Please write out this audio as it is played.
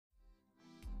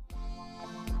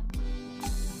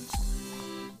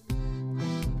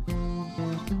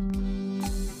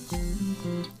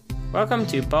Welcome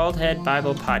to Baldhead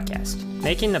Bible Podcast,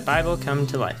 making the Bible come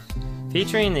to life,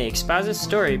 featuring the exposit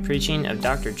story preaching of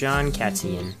Dr. John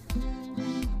Katzian.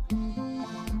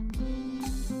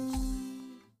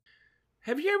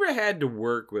 Have you ever had to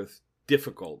work with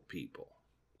difficult people?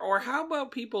 Or how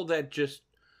about people that just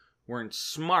weren't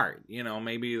smart? You know,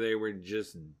 maybe they were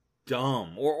just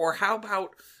dumb. Or how about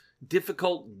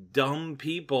difficult, dumb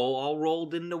people all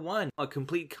rolled into one? A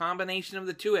complete combination of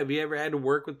the two. Have you ever had to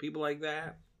work with people like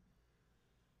that?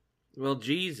 Well,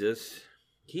 Jesus,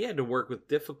 he had to work with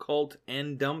difficult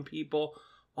and dumb people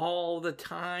all the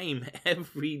time,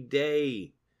 every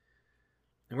day.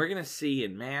 And we're going to see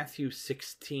in Matthew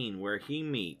 16 where he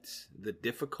meets the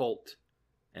difficult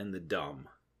and the dumb.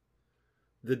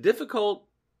 The difficult,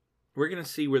 we're going to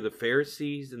see were the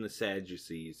Pharisees and the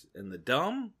Sadducees. And the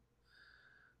dumb,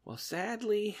 well,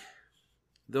 sadly,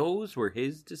 those were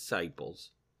his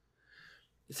disciples.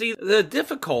 See, the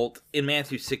difficult in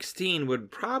Matthew 16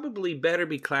 would probably better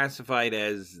be classified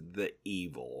as the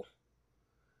evil.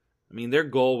 I mean, their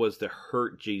goal was to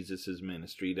hurt Jesus'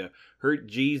 ministry, to hurt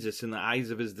Jesus in the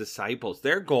eyes of his disciples.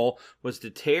 Their goal was to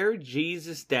tear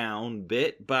Jesus down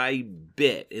bit by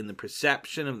bit in the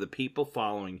perception of the people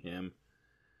following him.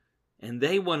 And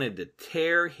they wanted to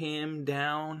tear him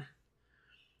down.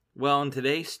 Well, in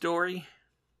today's story,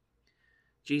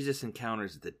 Jesus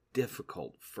encounters the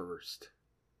difficult first.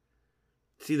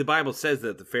 See, the Bible says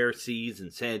that the Pharisees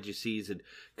and Sadducees had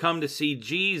come to see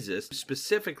Jesus.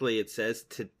 Specifically, it says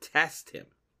to test him.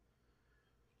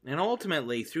 And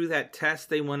ultimately, through that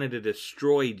test, they wanted to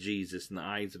destroy Jesus in the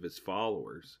eyes of his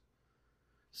followers.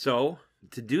 So,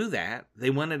 to do that,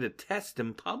 they wanted to test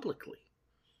him publicly.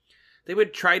 They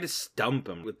would try to stump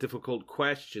him with difficult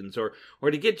questions or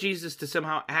to get Jesus to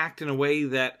somehow act in a way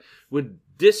that would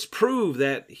disprove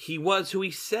that he was who he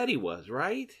said he was,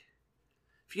 right?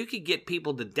 If you could get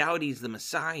people to doubt he's the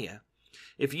Messiah,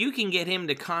 if you can get him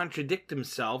to contradict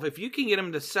himself, if you can get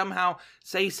him to somehow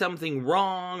say something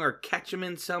wrong or catch him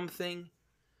in something.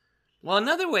 Well,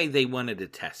 another way they wanted to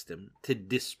test him, to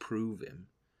disprove him,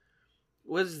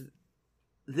 was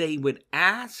they would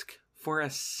ask for a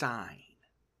sign.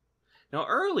 Now,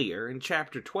 earlier in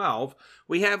chapter 12,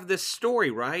 we have this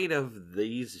story, right, of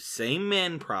these same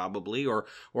men probably, or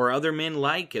other men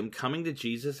like him, coming to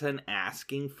Jesus and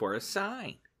asking for a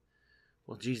sign.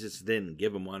 Well, Jesus didn't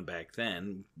give them one back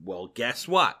then. Well, guess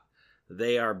what?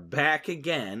 They are back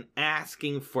again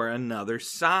asking for another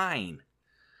sign.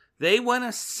 They want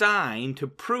a sign to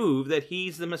prove that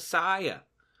he's the Messiah.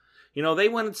 You know, they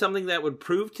wanted something that would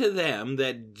prove to them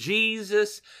that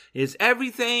Jesus is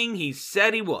everything he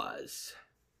said he was.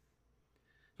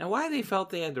 Now, why they felt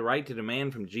they had the right to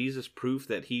demand from Jesus proof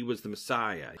that he was the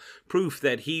Messiah, proof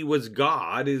that he was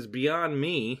God, is beyond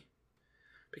me.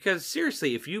 Because,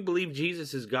 seriously, if you believe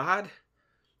Jesus is God,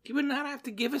 he would not have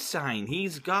to give a sign.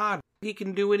 He's God. He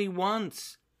can do what he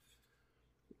wants.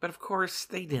 But, of course,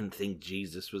 they didn't think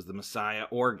Jesus was the Messiah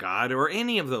or God or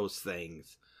any of those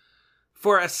things.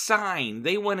 For a sign,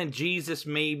 they wanted Jesus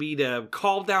maybe to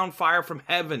call down fire from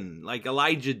heaven like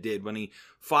Elijah did when he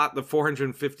fought the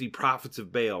 450 prophets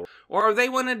of Baal. Or they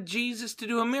wanted Jesus to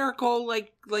do a miracle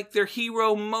like their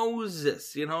hero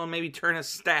Moses, you know, and maybe turn a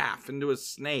staff into a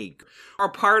snake. Or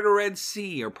part a Red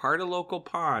Sea or part a local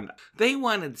pond. They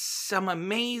wanted some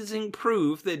amazing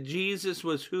proof that Jesus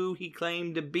was who he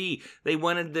claimed to be. They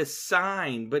wanted this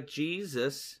sign, but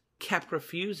Jesus kept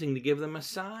refusing to give them a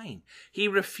sign. He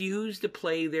refused to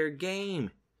play their game.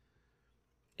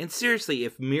 And seriously,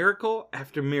 if miracle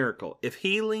after miracle, if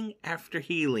healing after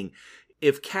healing,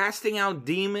 if casting out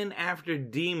demon after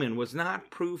demon was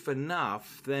not proof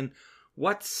enough, then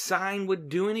what sign would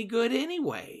do any good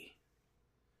anyway?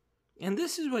 And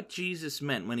this is what Jesus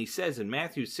meant when he says in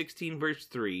Matthew 16 verse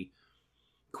 3,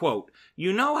 quote,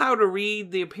 "You know how to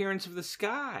read the appearance of the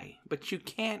sky, but you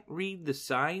can't read the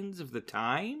signs of the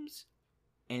times?"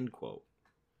 End quote.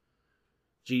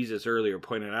 Jesus earlier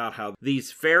pointed out how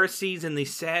these Pharisees and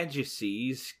these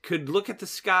Sadducees could look at the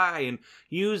sky and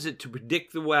use it to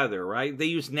predict the weather, right? They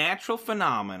used natural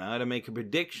phenomena to make a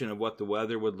prediction of what the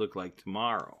weather would look like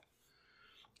tomorrow.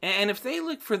 And if they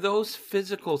look for those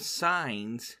physical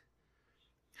signs,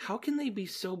 how can they be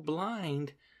so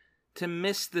blind to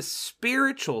miss the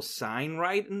spiritual sign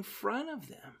right in front of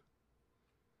them?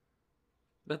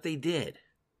 But they did.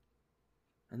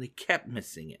 And they kept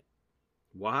missing it.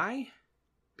 Why?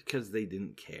 Because they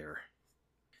didn't care.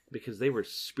 Because they were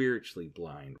spiritually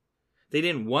blind. They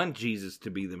didn't want Jesus to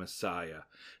be the Messiah.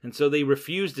 And so they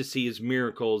refused to see his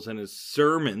miracles and his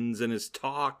sermons and his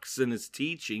talks and his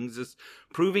teachings as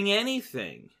proving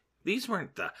anything. These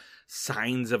weren't the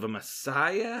signs of a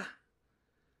Messiah.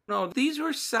 No, these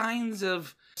were signs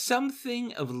of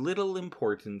something of little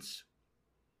importance.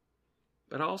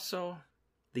 But also,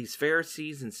 these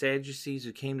Pharisees and Sadducees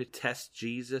who came to test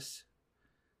Jesus,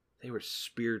 they were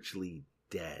spiritually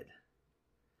dead.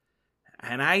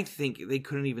 And I think they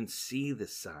couldn't even see the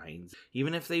signs.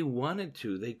 Even if they wanted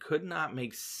to, they could not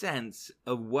make sense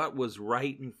of what was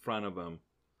right in front of them.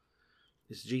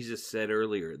 As Jesus said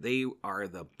earlier, they are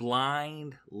the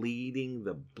blind leading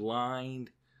the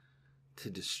blind to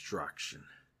destruction.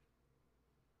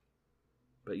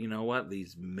 But you know what?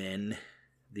 These men,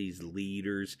 these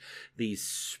leaders, these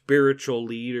spiritual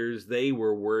leaders, they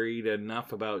were worried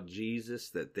enough about Jesus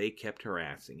that they kept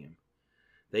harassing him.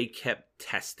 They kept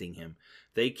testing him.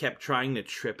 They kept trying to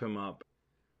trip him up.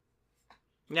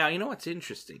 Now, you know what's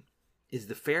interesting is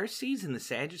the Pharisees and the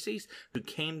Sadducees who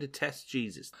came to test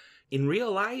Jesus. In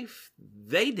real life,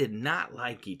 they did not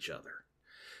like each other.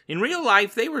 In real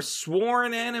life, they were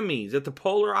sworn enemies at the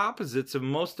polar opposites of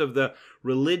most of the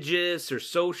religious or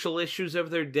social issues of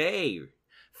their day.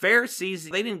 Pharisees,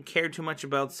 they didn't care too much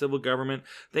about civil government.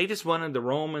 They just wanted the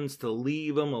Romans to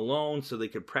leave them alone so they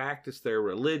could practice their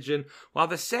religion. While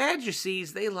the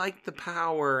Sadducees, they liked the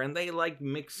power and they liked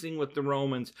mixing with the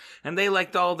Romans and they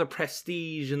liked all the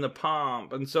prestige and the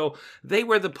pomp. And so they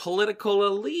were the political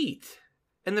elite.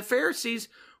 And the Pharisees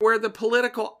were the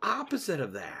political opposite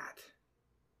of that.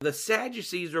 The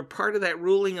Sadducees were part of that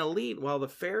ruling elite, while the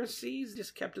Pharisees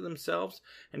just kept to themselves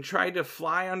and tried to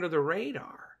fly under the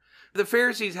radar. The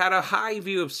Pharisees had a high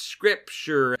view of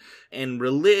scripture and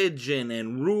religion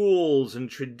and rules and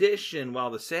tradition, while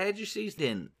the Sadducees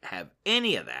didn't have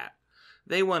any of that.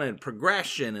 They wanted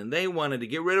progression and they wanted to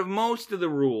get rid of most of the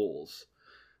rules.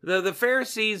 The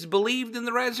Pharisees believed in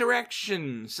the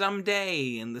resurrection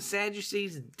someday, and the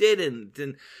Sadducees didn't.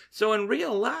 And so in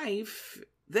real life,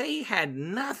 they had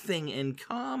nothing in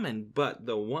common, but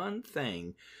the one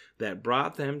thing that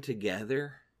brought them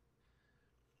together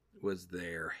was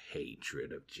their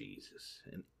hatred of Jesus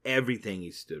and everything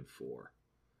he stood for,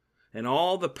 and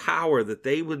all the power that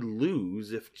they would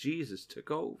lose if Jesus took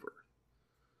over.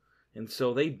 And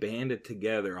so they banded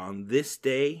together on this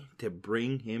day to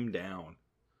bring him down.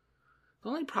 The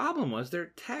only problem was their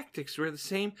tactics were the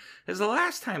same as the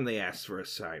last time they asked for a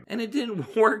sign, and it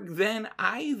didn't work then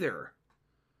either.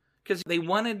 Because they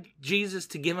wanted Jesus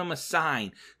to give them a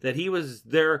sign that he was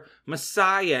their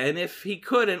Messiah. And if he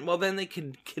couldn't, well, then they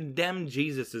could condemn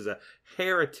Jesus as a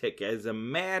heretic, as a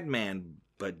madman.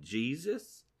 But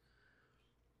Jesus,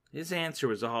 his answer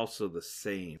was also the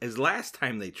same as last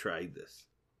time they tried this.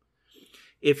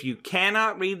 If you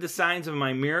cannot read the signs of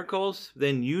my miracles,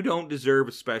 then you don't deserve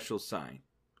a special sign.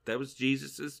 That was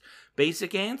Jesus'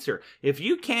 basic answer. If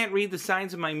you can't read the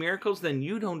signs of my miracles, then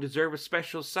you don't deserve a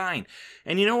special sign.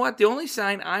 And you know what? The only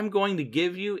sign I'm going to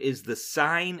give you is the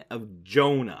sign of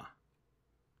Jonah.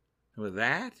 And with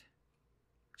that,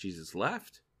 Jesus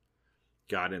left,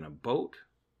 got in a boat,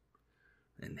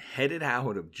 and headed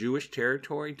out of Jewish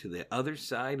territory to the other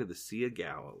side of the Sea of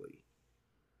Galilee.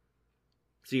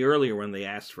 See, earlier when they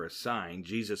asked for a sign,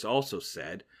 Jesus also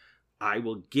said, I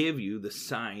will give you the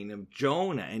sign of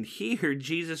Jonah. And here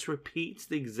Jesus repeats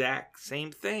the exact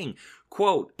same thing.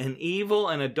 Quote, an evil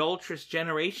and adulterous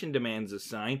generation demands a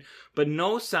sign, but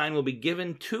no sign will be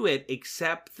given to it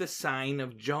except the sign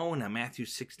of Jonah. Matthew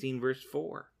 16, verse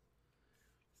 4.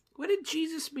 What did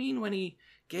Jesus mean when he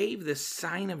gave the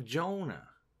sign of Jonah?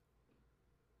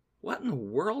 What in the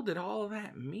world did all of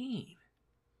that mean?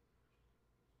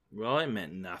 Well, it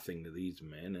meant nothing to these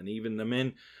men, and even the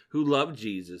men who loved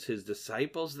Jesus, his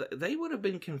disciples, they would have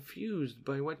been confused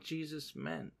by what Jesus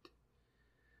meant.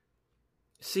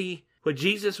 See, what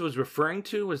Jesus was referring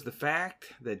to was the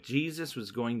fact that Jesus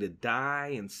was going to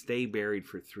die and stay buried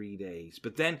for 3 days,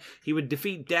 but then he would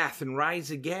defeat death and rise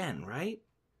again, right?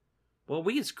 Well,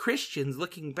 we as Christians,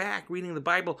 looking back, reading the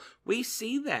Bible, we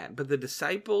see that. But the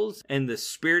disciples and the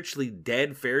spiritually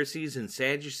dead Pharisees and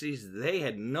Sadducees, they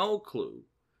had no clue.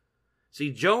 See,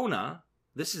 Jonah,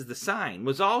 this is the sign,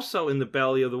 was also in the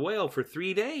belly of the whale for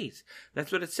 3 days.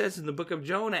 That's what it says in the book of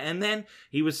Jonah. And then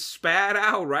he was spat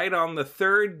out right on the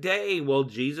 3rd day. Well,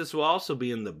 Jesus will also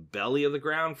be in the belly of the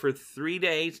ground for 3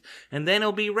 days, and then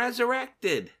he'll be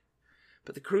resurrected.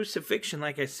 But the crucifixion,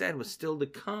 like I said, was still to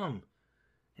come.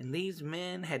 And these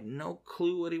men had no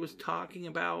clue what he was talking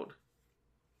about.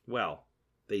 Well,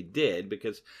 they did,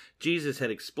 because Jesus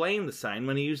had explained the sign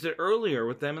when he used it earlier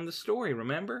with them in the story,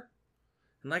 remember?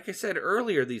 And like I said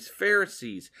earlier, these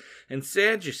Pharisees and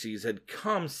Sadducees had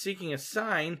come seeking a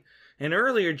sign, and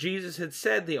earlier Jesus had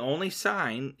said the only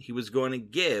sign he was going to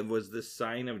give was the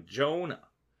sign of Jonah.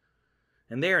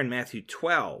 And there in Matthew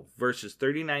 12, verses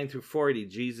 39 through 40,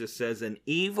 Jesus says, "An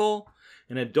evil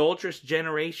and adulterous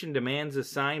generation demands a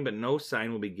sign, but no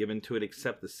sign will be given to it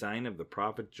except the sign of the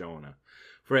prophet Jonah.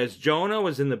 For as Jonah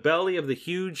was in the belly of the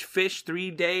huge fish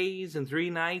 3 days and 3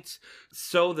 nights,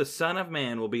 so the Son of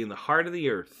Man will be in the heart of the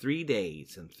earth 3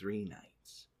 days and 3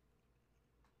 nights."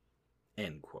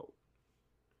 End quote.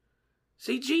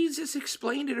 See, Jesus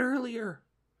explained it earlier.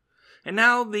 And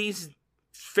now these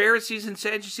Pharisees and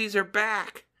Sadducees are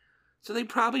back. So they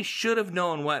probably should have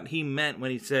known what he meant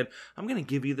when he said, "I'm going to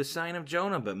give you the sign of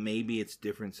Jonah," but maybe it's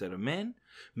different set of men.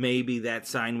 Maybe that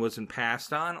sign wasn't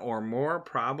passed on, or more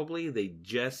probably they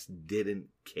just didn't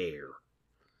care.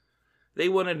 They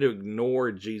wanted to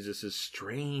ignore Jesus'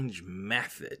 strange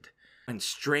method and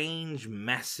strange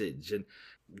message. And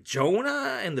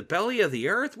Jonah in the belly of the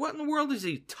earth? What in the world is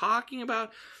he talking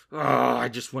about? Oh, I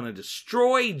just want to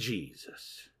destroy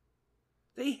Jesus.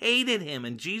 They hated him,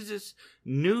 and Jesus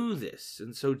knew this.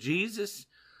 And so Jesus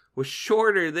was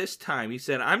shorter this time. He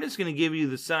said, "I'm just going to give you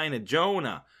the sign of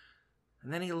Jonah."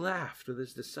 And then he left with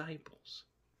his disciples.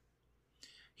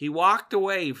 He walked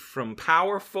away from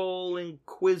powerful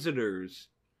inquisitors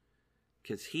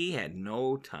because he had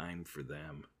no time for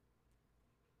them.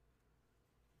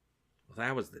 Well,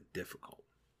 that was the difficult.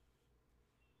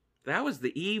 That was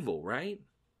the evil, right?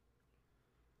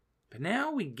 But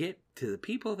now we get to the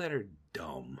people that are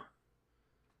dumb.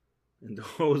 And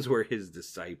those were his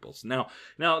disciples. Now,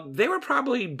 they were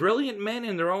probably brilliant men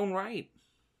in their own right.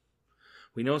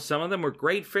 We know some of them were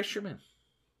great fishermen,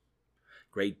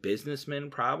 great businessmen,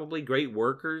 probably great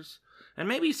workers, and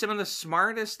maybe some of the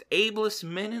smartest, ablest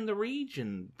men in the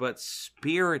region. But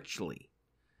spiritually,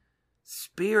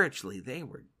 they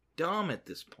were dumb at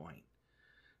this point.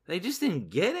 They just didn't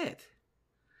get it.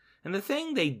 And the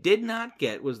thing they did not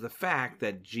get was the fact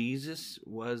that Jesus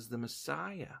was the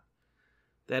Messiah,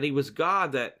 that he was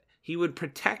God, that he would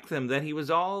protect them, that he was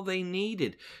all they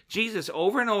needed. Jesus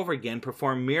over and over again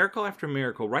performed miracle after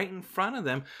miracle right in front of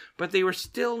them, but they were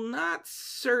still not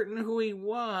certain who he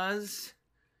was.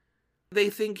 They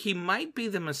think he might be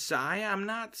the Messiah. I'm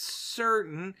not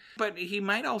certain, but he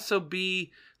might also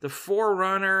be the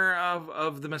forerunner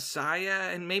of the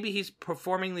Messiah, and maybe he's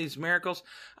performing these miracles.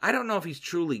 I don't know if he's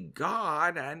truly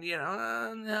God, and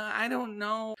I don't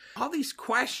know. All these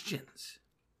questions.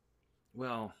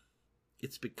 Well,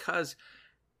 it's because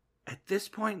at this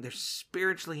point they're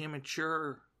spiritually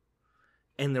immature,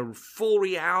 and the full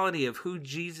reality of who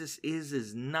Jesus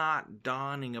is not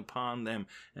dawning upon them.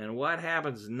 And what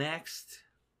happens next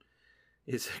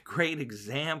is a great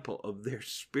example of their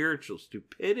spiritual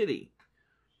stupidity.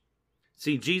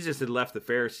 See, Jesus had left the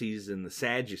Pharisees and the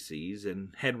Sadducees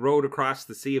and had rowed across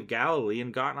the Sea of Galilee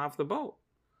and gotten off the boat.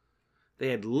 They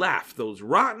had left those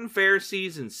rotten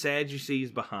Pharisees and Sadducees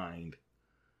behind.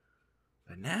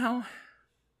 But now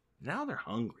they're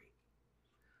hungry.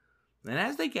 And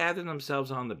as they gathered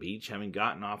themselves on the beach, having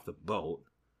gotten off the boat,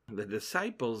 the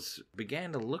disciples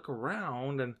began to look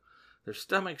around, and their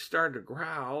stomachs started to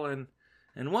growl, and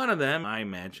one of them, I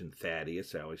imagine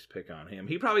Thaddeus, I always pick on him,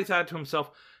 he probably thought to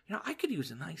himself, I could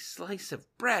use a nice slice of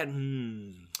bread.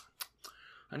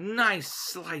 A nice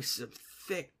slice of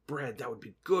thick bread, that would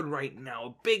be good right now.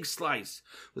 A big slice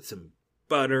with some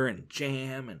butter and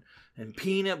jam and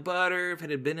peanut butter if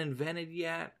it had been invented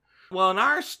yet. Well, in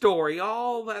our story,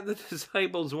 all that the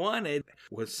disciples wanted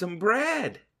was some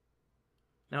bread.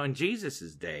 Now, in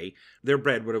Jesus' day, their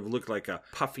bread would have looked like a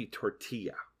puffy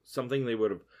tortilla, something they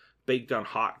would have baked on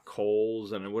hot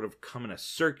coals, and it would have come in a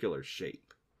circular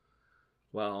shape.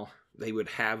 Well, they would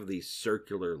have these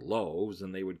circular loaves,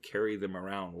 and they would carry them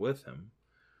around with them.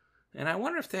 And I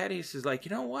wonder if Thaddeus is like,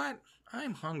 you know what?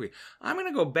 I'm hungry. I'm going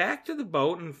to go back to the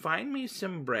boat and find me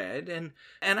some bread, and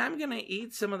I'm going to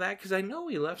eat some of that because I know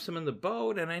he left some in the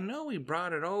boat, and I know he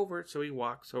brought it over. So he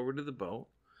walks over to the boat,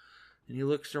 and he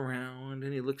looks around,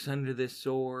 and he looks under this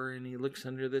oar, and he looks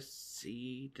under this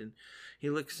seat, and he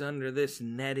looks under this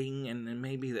netting, and then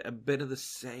maybe a bit of the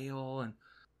sail, and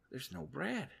there's no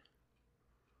bread.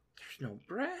 There's no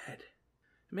bread.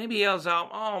 Maybe he yells out,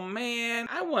 "Oh man,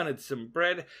 I wanted some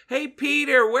bread. Hey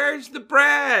Peter, where's the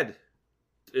bread?"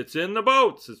 "It's in the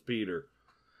boat," says Peter.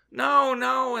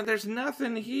 No, and there's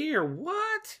nothing here.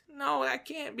 What? No, that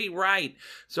can't be right.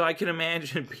 So I can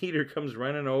imagine Peter comes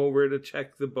running over to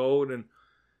check the boat, and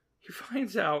he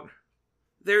finds out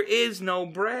there is no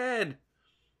bread.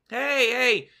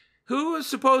 Hey, who was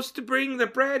supposed to bring the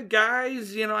bread,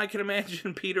 guys? I can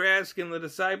imagine Peter asking the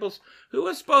disciples, who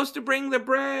was supposed to bring the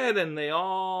bread? And they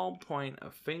all point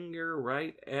a finger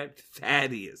right at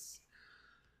Thaddeus.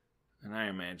 And I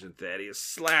imagine Thaddeus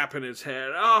slapping his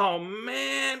head. "Oh,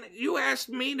 man, you asked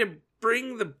me to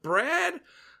bring the bread?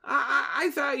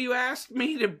 I thought you asked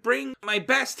me to bring my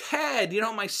best head,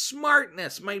 my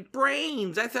smartness, my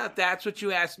brains. I thought that's what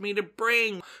you asked me to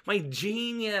bring, my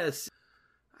genius.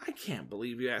 I can't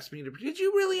believe you asked me to. Did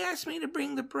you really ask me to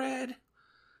bring the bread?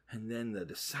 And then the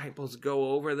disciples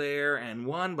go over there, and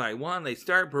one by one, they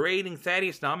start berating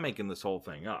Thaddeus. Now, I'm making this whole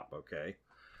thing up, okay?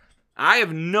 I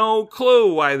have no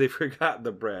clue why they forgot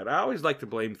the bread. I always like to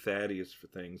blame Thaddeus for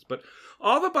things. But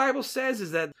all the Bible says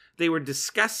is that they were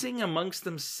discussing amongst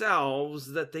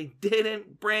themselves that they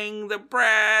didn't bring the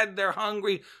bread. They're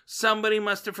hungry. Somebody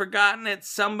must have forgotten it.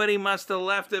 Somebody must have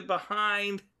left it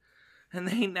behind. And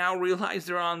they now realize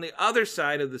they're on the other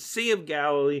side of the Sea of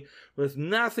Galilee with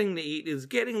nothing to eat. It's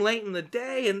getting late in the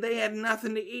day and they had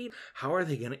nothing to eat. How are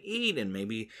they going to eat? And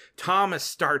maybe Thomas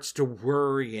starts to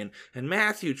worry and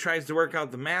Matthew tries to work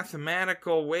out the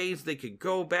mathematical ways they could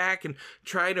go back and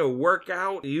try to work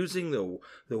out using the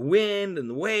wind and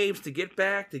the waves to get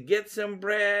back to get some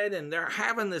bread. And they're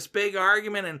having this big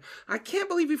argument. And I can't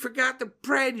believe you forgot the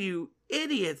bread, you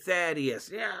idiot, Thaddeus.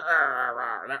 Yeah,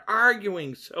 they're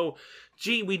arguing. So,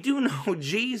 we do know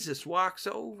Jesus walks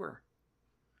over.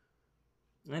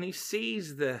 And he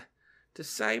sees the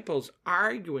disciples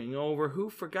arguing over who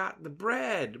forgot the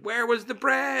bread. Where was the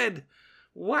bread?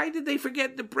 Why did they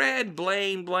forget the bread?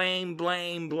 Blame, blame,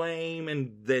 blame, blame.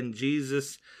 And then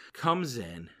Jesus comes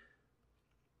in,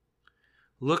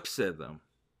 looks at them,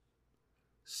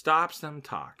 stops them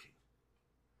talking.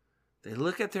 They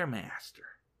look at their master.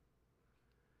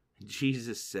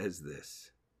 Jesus says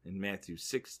this in Matthew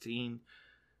 16,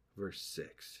 verse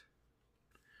 6.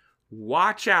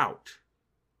 Watch out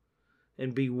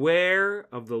and beware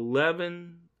of the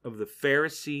leaven of the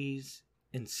Pharisees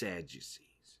and Sadducees.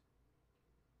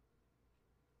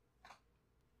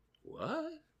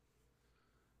 What?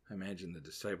 I imagine the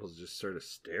disciples just sort of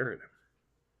stare at him.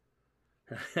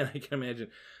 And I can imagine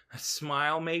a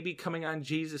smile maybe coming on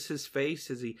Jesus'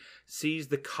 face as he sees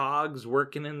the cogs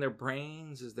working in their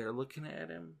brains as they're looking at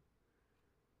him.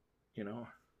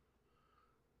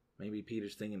 Maybe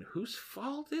Peter's thinking, whose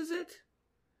fault is it?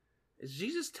 Is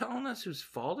Jesus telling us whose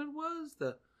fault it was?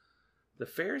 The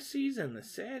Pharisees and the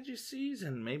Sadducees?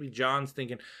 And maybe John's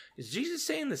thinking, is Jesus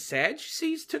saying the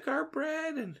Sadducees took our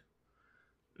bread? And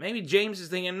maybe James is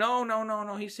thinking,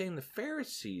 no, he's saying the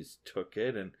Pharisees took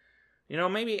it. And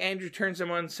maybe Andrew turns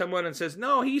to someone and says,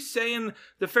 no, he's saying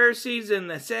the Pharisees and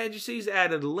the Sadducees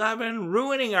added leaven,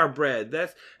 ruining our bread.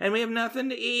 And we have nothing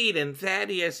to eat. And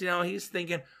Thaddeus, he's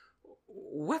thinking,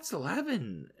 what's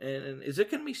leaven? And is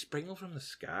it going to be sprinkled from the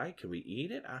sky? Can we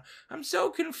eat it? I'm so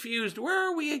confused. Where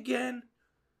are we again?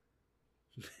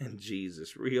 And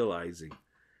Jesus, realizing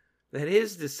that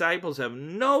his disciples have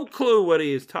no clue what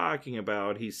he is talking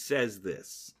about, he says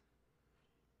this.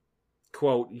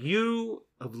 Quote, you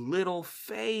of little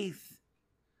faith,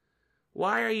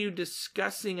 why are you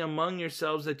discussing among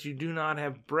yourselves that you do not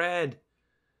have bread?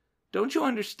 Don't you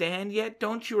understand yet?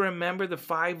 Don't you remember the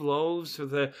 5 loaves for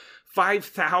the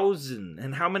 5,000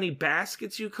 and how many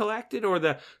baskets you collected? Or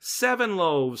the 7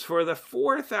 loaves for the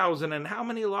 4,000 and how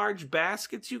many large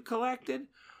baskets you collected?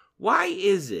 Why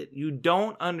is it you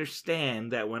don't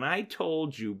understand that when I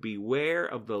told you beware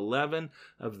of the leaven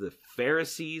of the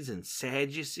Pharisees and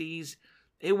Sadducees,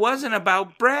 it wasn't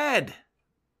about bread?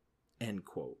 End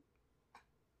quote.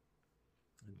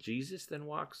 Jesus then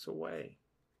walks away.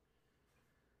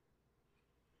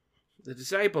 The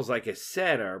disciples, like I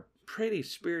said, are pretty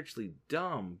spiritually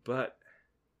dumb, but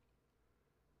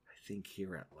I think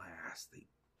here at last they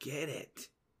get it.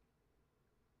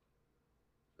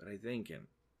 But I think in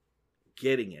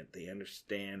getting it, they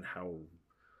understand how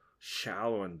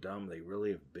shallow and dumb they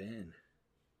really have been.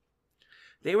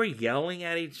 They were yelling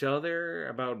at each other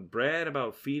about bread,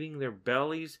 about feeding their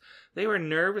bellies. They were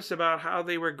nervous about how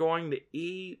they were going to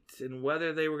eat and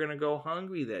whether they were going to go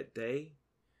hungry that day.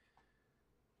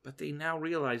 But they now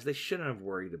realize they shouldn't have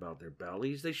worried about their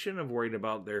bellies. They shouldn't have worried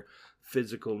about their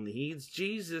physical needs.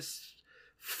 Jesus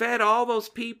fed all those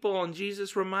people, and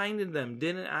Jesus reminded them,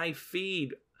 didn't I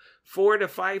feed 4,000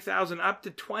 to 5,000, up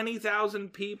to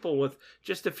 20,000 people with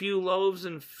just a few loaves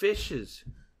and fishes?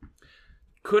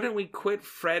 Couldn't we quit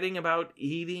fretting about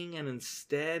eating and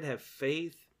instead have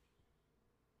faith?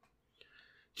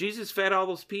 Jesus fed all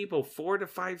those people, 4,000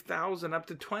 to 5,000, up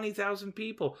to 20,000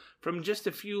 people, from just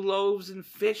a few loaves and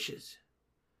fishes.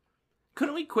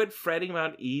 Couldn't we quit fretting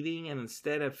about eating and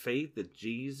instead have faith that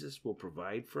Jesus will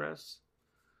provide for us?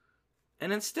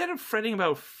 And instead of fretting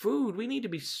about food, we need to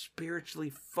be spiritually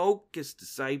focused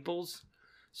disciples,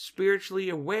 spiritually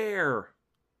aware.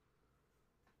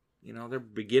 They're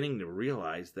beginning to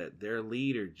realize that their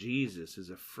leader, Jesus, is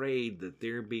afraid that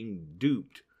they're being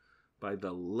duped by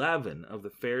the leaven of the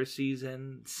Pharisees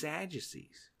and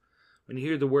Sadducees. When you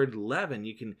hear the word leaven,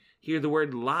 you can hear the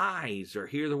word lies or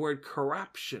hear the word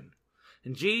corruption.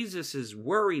 And Jesus is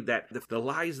worried that the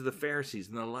lies of the Pharisees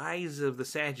and the lies of the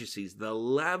Sadducees, the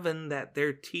leaven that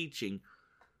they're teaching,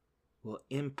 will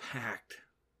impact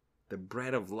the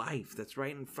bread of life that's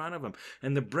right in front of them.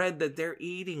 And the bread that they're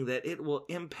eating, that it will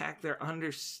impact their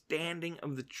understanding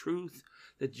of the truth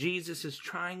that Jesus is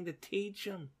trying to teach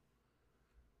them.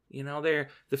 You know, they're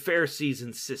the Pharisees'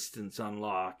 insistence on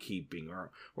law keeping,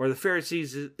 or the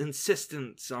Pharisees'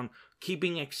 insistence on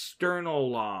keeping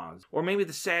external laws, or maybe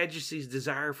the Sadducees'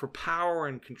 desire for power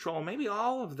and control. Maybe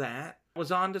all of that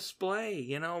was on display,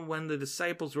 you know, when the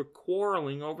disciples were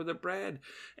quarreling over the bread.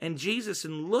 And Jesus,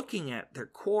 in looking at their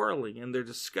quarreling and their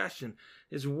discussion,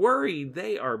 is worried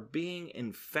they are being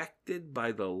infected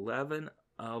by the leaven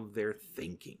of their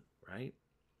thinking, right?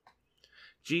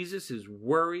 Jesus is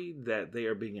worried that they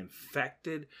are being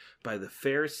infected by the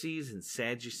Pharisees and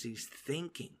Sadducees'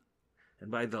 thinking and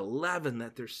by the leaven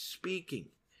that they're speaking.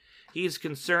 He is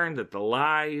concerned that the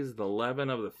lies, the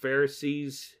leaven of the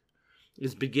Pharisees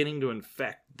is beginning to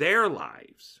infect their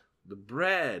lives, the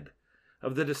bread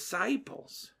of the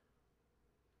disciples.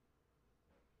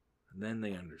 And then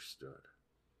they understood.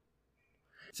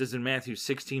 It says in Matthew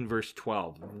 16, verse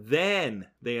 12, then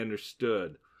they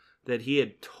understood that he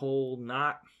had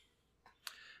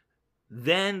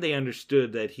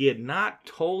not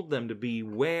told them to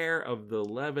beware of the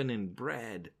leaven in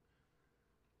bread,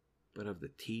 but of the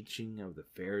teaching of the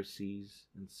Pharisees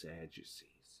and Sadducees.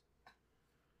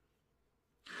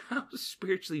 How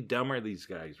spiritually dumb are these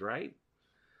guys, right?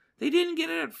 They didn't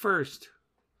get it at first.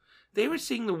 They were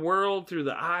seeing the world through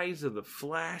the eyes of the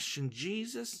flesh, and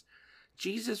Jesus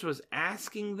was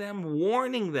asking them,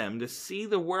 warning them to see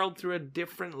the world through a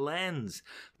different lens,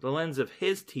 the lens of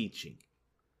his teaching,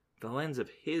 the lens of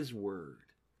his word.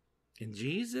 And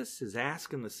Jesus is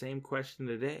asking the same question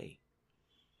today.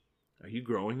 Are you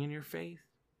growing in your faith?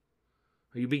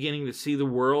 Are you beginning to see the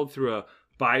world through a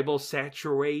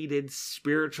Bible-saturated,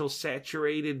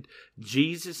 spiritual-saturated,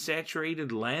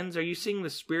 Jesus-saturated lens? Are you seeing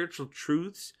the spiritual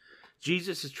truths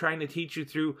Jesus is trying to teach you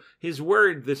through his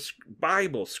word, the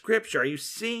Bible, scripture? Are you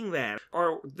seeing that?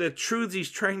 Or the truths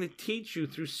he's trying to teach you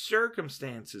through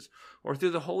circumstances or through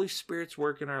the Holy Spirit's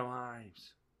work in our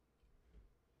lives?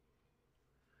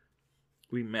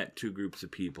 We met two groups of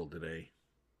people today.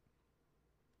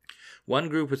 One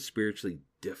group was spiritually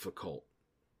difficult,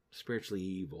 spiritually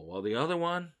evil, while the other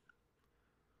one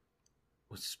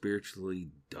was spiritually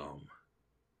dumb.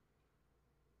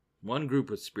 One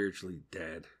group was spiritually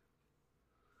dead.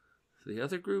 The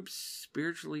other group's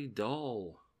spiritually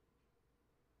dull.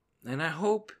 And I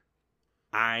hope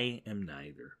I am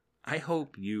neither. I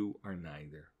hope you are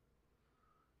neither.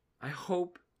 I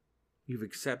hope you've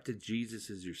accepted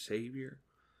Jesus as your Savior.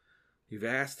 You've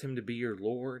asked him to be your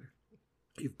Lord.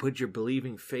 You've put your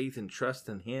believing faith and trust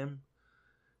in him.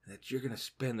 That you're going to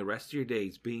spend the rest of your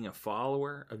days being a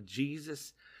follower of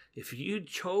Jesus. If you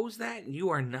chose that, you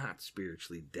are not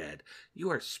spiritually dead. You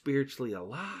are spiritually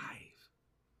alive.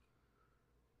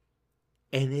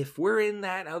 And if we're in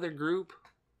that other group,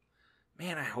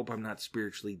 man, I hope I'm not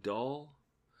spiritually dull.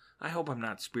 I hope I'm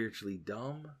not spiritually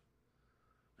dumb.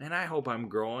 And I hope I'm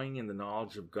growing in the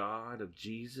knowledge of God, of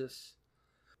Jesus.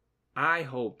 I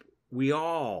hope we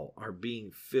all are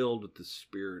being filled with the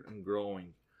Spirit and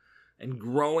growing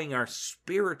our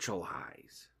spiritual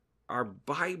eyes, our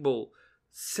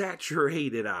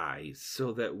Bible-saturated eyes,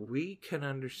 so that we can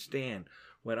understand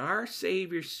when our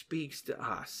Savior speaks to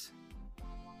us,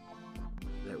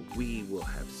 that we will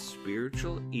have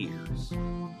spiritual ears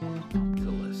to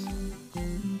listen.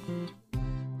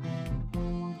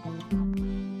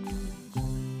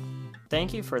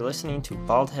 Thank you for listening to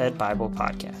Bald Head Bible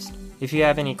Podcast. If you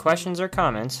have any questions or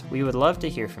comments, we would love to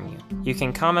hear from you. You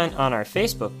can comment on our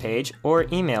Facebook page or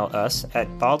email us at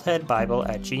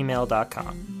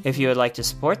baldheadbible@gmail.com. If you would like to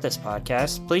support this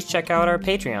podcast, please check out our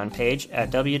Patreon page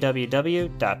at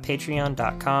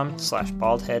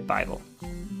www.patreon.com/baldheadbible.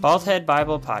 Bald Head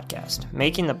Bible Podcast,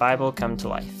 making the Bible come to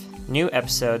life. New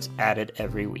episodes added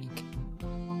every week.